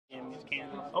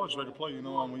Kansas? I was ready to play. When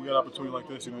you get an opportunity like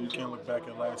this, you can't look back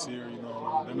at last year.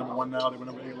 They're number 1 now. They were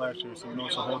number 8 last year, so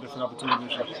it's a whole different opportunity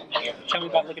this year. Tell me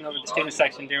about looking over the student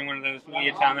section during one of those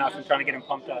media timeouts and trying to get them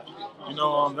pumped up.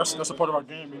 That's a part of our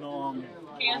game.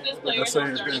 Like I say,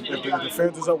 if the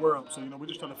fans is up, we're up. So we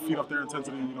just trying to feed off their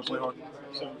intensity and play hard.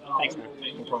 So thanks, man.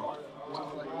 No problem.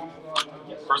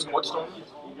 First court storm?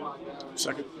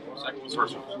 Second. Second was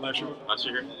first one. Last year. Last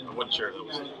year? I wasn't sure. I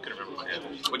couldn't remember my head.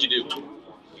 What'd you do?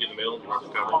 You in the middle? You weren't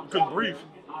recovering? Couldn't breathe.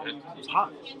 It was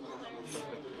hot.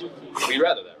 Would you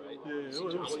rather that, right? Yeah, it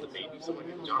was. The baby, someone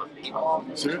named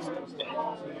Jonathan. Serious?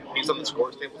 He's on the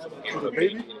scores table. Someone gave him a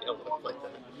baby? and he held it up like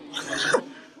that.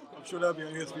 I'm sure that'll be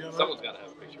on ESPN. Someone's got to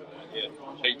have a picture of that. Yeah.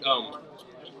 Hey,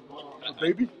 a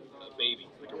baby? A baby,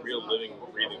 like a real living,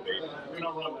 breathing baby.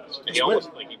 And he almost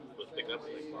he was picking up.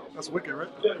 That's wicked, right?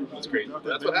 Yeah, that's crazy.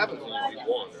 That's what happens when you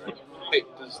won, right? Hey,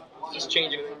 does this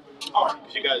change anything?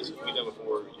 Because you guys, we've done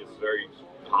before, you have a very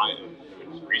high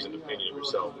and reasoned opinion of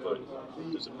yourself, but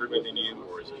does it prove anything to you,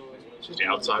 or is it just the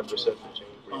outside perception change?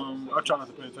 I try not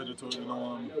to pay attention to it.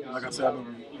 Like I said, I've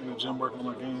been in the gym working on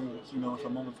my game. For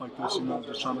moments like this,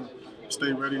 just trying to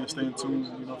stay ready and stay in tune.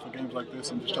 For games like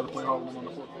this, and just try to play hard when I'm on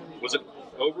the court. Was it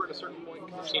over at a certain point?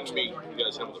 It seemed to me you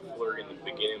guys had a flurry in the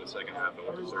beginning of the second half and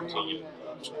went to 13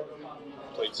 and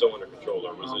played so under control.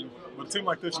 Or was it? But a team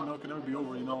like this, can never be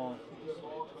over.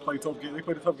 Play tough game. They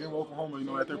played a tough game with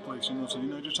Oklahoma. At their place. So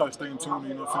just try to stay in tune.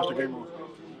 Finish the game off.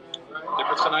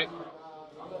 Difference tonight?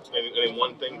 Any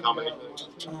one thing, combination?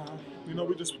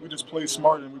 We just play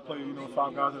smart and we play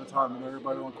 5 guys at a time.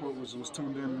 Everybody on court was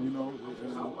tuned in.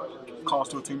 It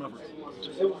cost to a team effort.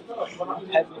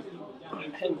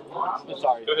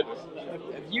 Sorry. Go ahead.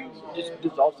 Have you just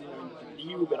offseason? Have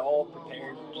you been all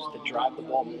prepared just to drive the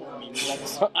ball more? You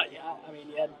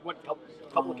had a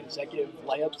couple of consecutive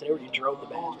layups. They already drove the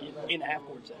basket in a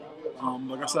half-court setting.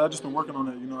 Like I said, I've just been working on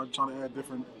it. I'm trying to add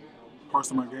different parts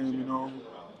to my game.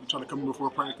 I try to come in before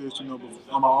practice. On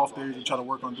my off days, and try to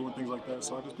work on doing things like that.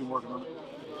 So I've just been working on it.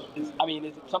 Is it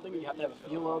something that you have to have a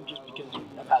feel of just because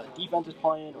of how the defense is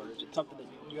playing, or is it something that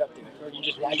you have to, or you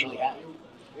just naturally have?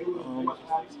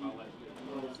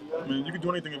 You can do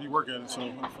anything if you work at it. So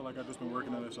I feel like I've just been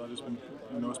working at it. So I've just been,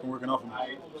 it's been working off of me.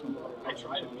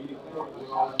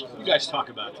 You guys talk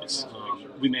about this.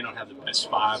 We may not have the best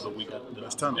 5, but we got the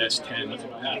best 10.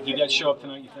 You guys show up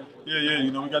tonight, you think?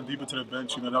 Yeah. We got deeper to the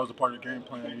bench. That was a part of the game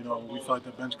plan. We felt like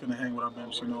the bench couldn't hang with our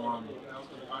bench. They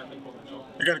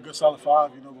got a good solid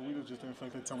 5. But we just didn't feel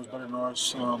like their team was better than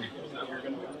ours.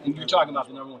 You're talking about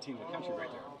the #1 team in the country right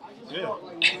there. Yeah.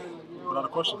 Without a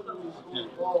question.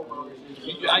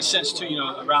 Yeah. I sense too,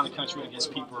 around the country, I guess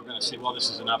people are going to say, "Well, this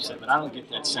is an upset," but I don't get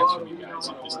that sense from you guys.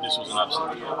 This was an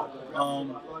upset.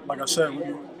 Like I said,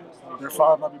 their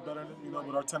 5 might be better,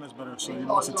 but our 10 is better. So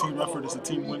it's a team effort. It's a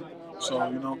team win. So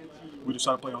we just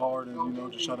try to play hard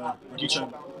and just try to.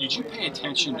 Did you pay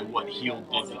attention to what Hill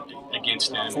did against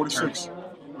them? 46.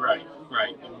 Right.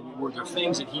 Were there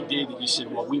things that he did that you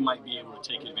said, well, we might be able to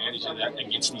take advantage of that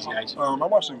against these guys? I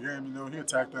watched the game. He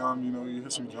attacked them. He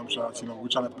hit some jump shots. We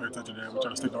try not to pay attention to that. We try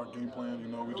to stick to our game plan.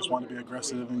 We just want to be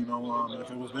aggressive. And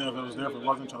if it was there, if it was there. If it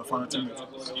wasn't, try to find our teammates.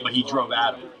 But he drove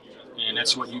at him, and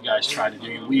that's what you guys tried to do.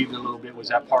 You weaved a little bit. Was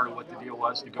that part of what the deal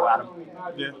was, to go at him?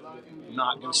 Yeah.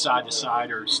 Not go side to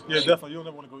side or? Yeah, definitely. You don't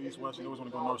ever want to go east-west. You always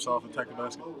want to go north-south and attack the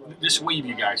basket. This weave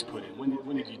you guys put in.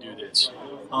 When did you do this?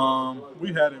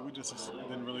 We had it. We just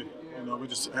didn't really. We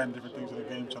just adding different things to the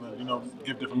game, trying to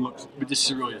give different looks. But this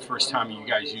is really the first time you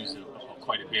guys used it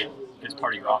quite a bit as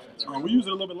part of your offense. Right? We used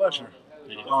it a little bit last year.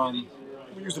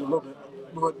 We used it a little bit,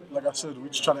 but like I said, we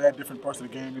just try to add different parts of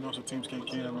the game, so teams can't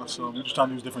can us. So we just trying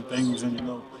to use different things, and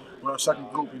with our second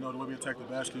group, the way we attack the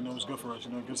basket, it's good for us.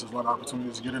 It gives us a lot of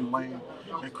opportunities to get in the lane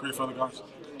and create for other guys.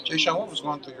 Jaysean, what was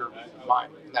going through your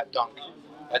mind in that dunk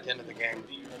at the end of the game?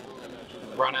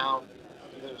 Run out.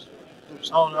 I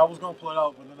don't know. I was gonna pull it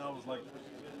out, but then I was like,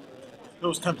 it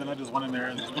was tempting. I just went in there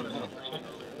and just put it in.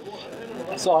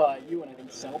 I saw you and I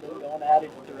think Selby going at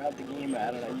it throughout the game.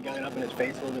 I don't know. You got it up in his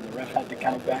face a little bit. The ref had to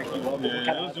kind of back you up.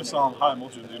 Yeah, it was just high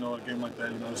emotions. A game like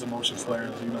that. It's emotion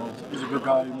slayers. He's a good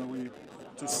guy. We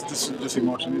just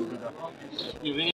emotion. He's a good guy.